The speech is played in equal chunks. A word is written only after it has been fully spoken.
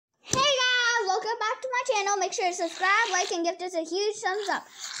my channel, make sure to subscribe, like, and give this a huge thumbs up.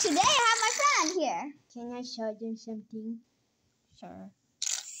 Today I have my friend here. Can I show you something? Sure.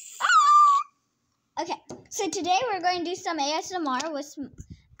 Okay, so today we're going to do some ASMR with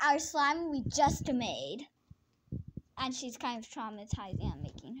our slime we just made. And she's kind of traumatized and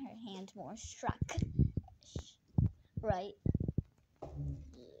making her hands more struck. Right?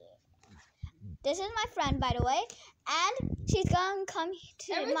 Yeah. This is my friend, by the way. And she's going to come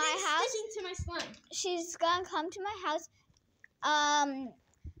to my house. Sticking to my slime. She's going to come to my house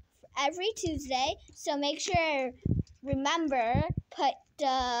every Tuesday. So make sure, remember, put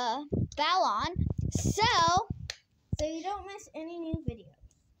the bell on. So you don't miss any new videos.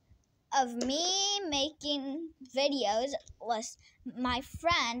 Of me making videos with my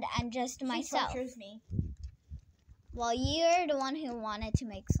friend and just myself. She tortures me. Well, you're the one who wanted to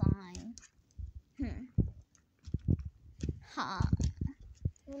make slime. Huh.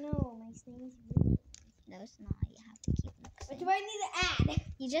 Oh no, my slime is really... No, it's not. You have to keep mixing. What do I need to add?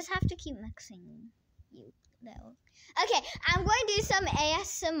 You just have to keep mixing. Okay, I'm going to do some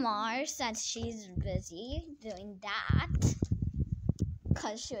ASMR since she's busy doing that.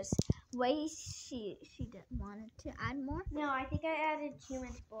 Because she didn't want to add more. No, I think I added too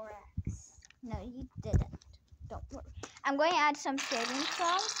much borax. No, you didn't. Don't worry. I'm going to add some shaving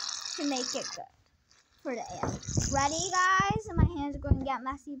foam to make it good for the air. Ready, guys? My hands are going to get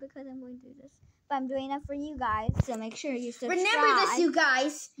messy because I'm going to do this. But I'm doing it for you guys, so make sure you subscribe. Remember this, you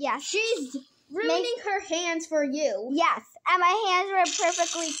guys. Yes. She's ruining her hands for you. Yes, and my hands were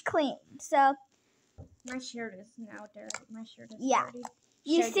perfectly clean. So my shirt is now dirty. My shirt is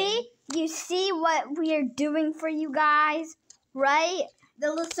dirty. You see what we are doing for you guys, right?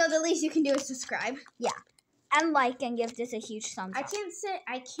 So the least you can do is subscribe. Yeah, and like and give this a huge thumbs up.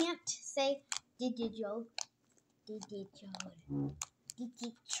 I can't say digital.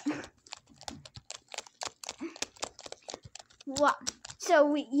 What?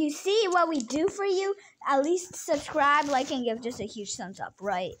 So you see what we do for you. At least subscribe, like, and give just a huge thumbs up,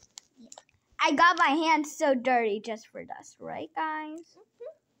 right? Yeah. I got my hands so dirty just for this, right, guys?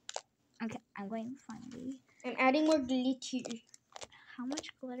 Okay, I'm going to find these. I'm adding more glitter. How much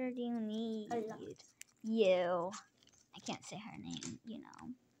glitter do you need? A lot. You. I can't say her name, you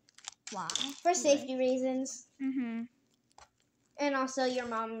know. Why? For safety reasons. Mm-hmm. And also your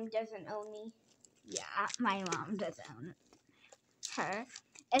mom doesn't own me. Yeah, my mom doesn't own her.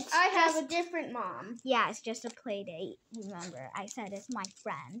 I have a different mom. Yeah, it's just a play date. Remember, I said it's my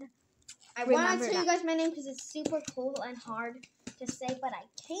friend. I want to tell you guys my name because it's super cool and hard to say, but I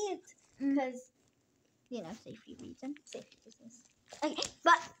can't because, you know, safety reasons. Safety reasons. Okay,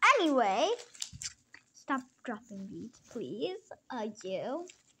 but anyway, stop dropping beads, please.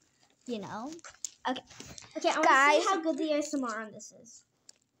 You know. Okay. Okay, I want to see how good the ASMR on this is.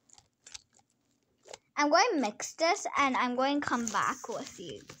 I'm going to mix this, and I'm going to come back with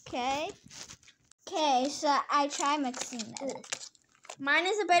you, okay? Okay, so I try mixing this. Mine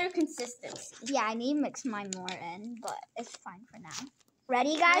is a better consistency. Yeah, I need to mix mine more in, but it's fine for now.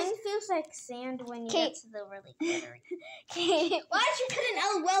 Ready, guys? Mine feels like sand when you get to the really glittery. Okay. Why did you put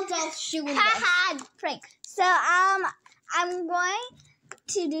an LOL doll shoe in this? Haha, prank. So, I'm going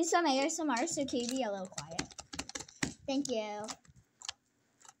to do some ASMR, so can you be a little quiet? Thank you.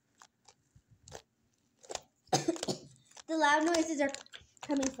 The loud noises are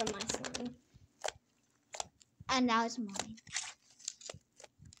coming from my slime. And now it's mine.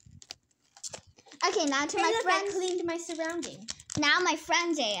 Okay, now to my friend. friends. I cleaned my surrounding. Now my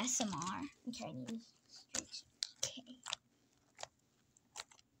friend's ASMR. Okay, I need stretch. Okay.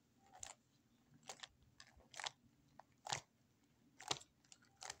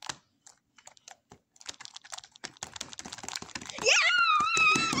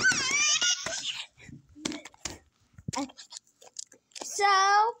 Okay. So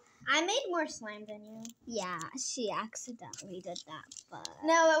I made more slime than you. Yeah, she accidentally did that, but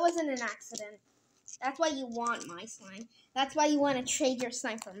no, it wasn't an accident. That's why you want my slime. That's why you want to trade your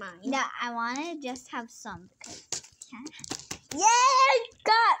slime for mine. No, I want to just have some because yeah, I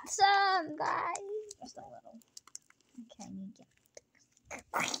got some, guys. Just a little. Okay, I need to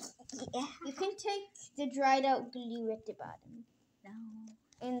get. Yeah. You can take the dried out glue at the bottom. No.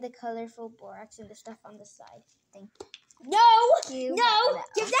 And the colorful borax and the stuff on the side. Thank you. No!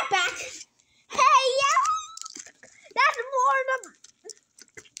 Give that back! Hey, yeah! That's more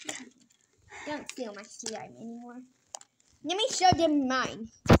than... Don't steal my slime anymore. Let me show them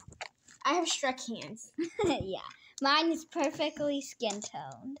mine. I have struck hands. Yeah. Mine is perfectly skin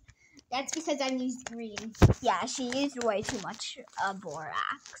toned. That's because I used green. Yeah, she used way too much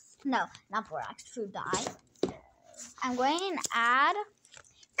borax. No, not borax, food dye. I'm going to add...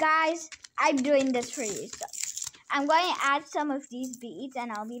 Guys, I'm doing this for you. So I'm going to add some of these beads,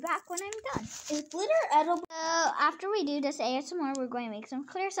 and I'll be back when I'm done. Is glitter edible? So after we do this ASMR, we're going to make some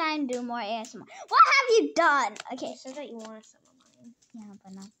clear slime, do more ASMR. What have you done? Okay. You said that you wanted some of mine. Yeah,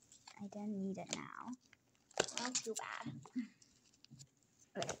 but no, I don't need it now. Well, too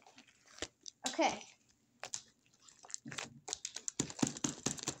bad. Okay.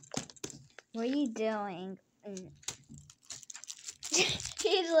 What are you doing?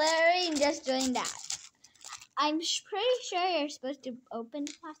 He's literally just doing that. I'm pretty sure you're supposed to open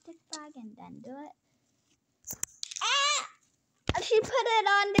the plastic bag and then do it. Ah! She put it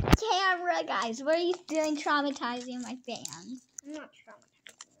on the camera, guys. What are you doing traumatizing my fans? I'm not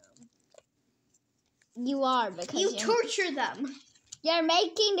traumatizing them. You are, because You torture them. you're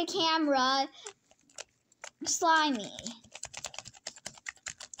making the camera slimy.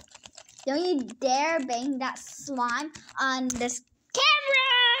 Don't you dare bang that slime on this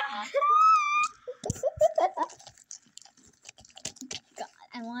camera! God,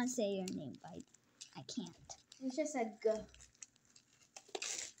 I want to say your name, but I can't. You just said go.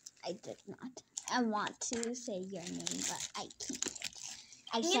 I did not. I want to say your name, but I can't.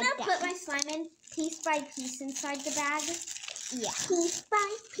 I'm gonna put my slime in piece by piece inside the bag. Yeah. Piece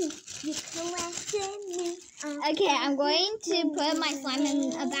by piece, you collected me. Okay, I'm going to put my slime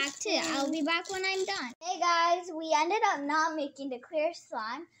in a bag too. I'll be back when I'm done. Hey guys, we ended up not making the clear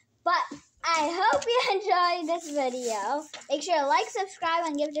slime, but I hope you enjoyed this video. Make sure to like, subscribe,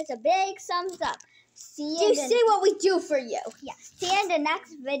 and give this a big thumbs up. See you. See what we do for you. Yeah. See you in the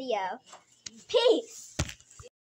next video. Peace.